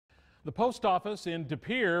The post office in De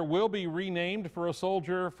Pere will be renamed for a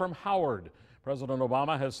soldier from Howard. President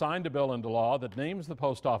Obama has signed a bill into law that names the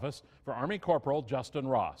post office for Army Corporal Justin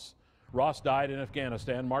Ross. Ross died in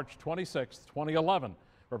Afghanistan March 26, 2011.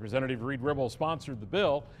 Representative Reed Ribble sponsored the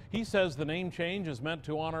bill. He says the name change is meant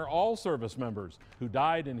to honor all service members who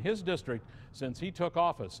died in his district since he took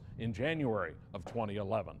office in January of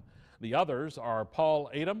 2011. The others are Paul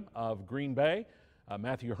Adam of Green Bay,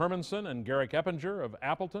 Matthew Hermanson and Garrick Eppinger of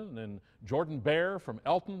Appleton, and Jordan Bear from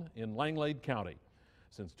Elton in Langlade County.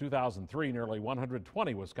 Since 2003, nearly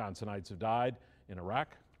 120 Wisconsinites have died in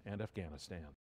Iraq and Afghanistan.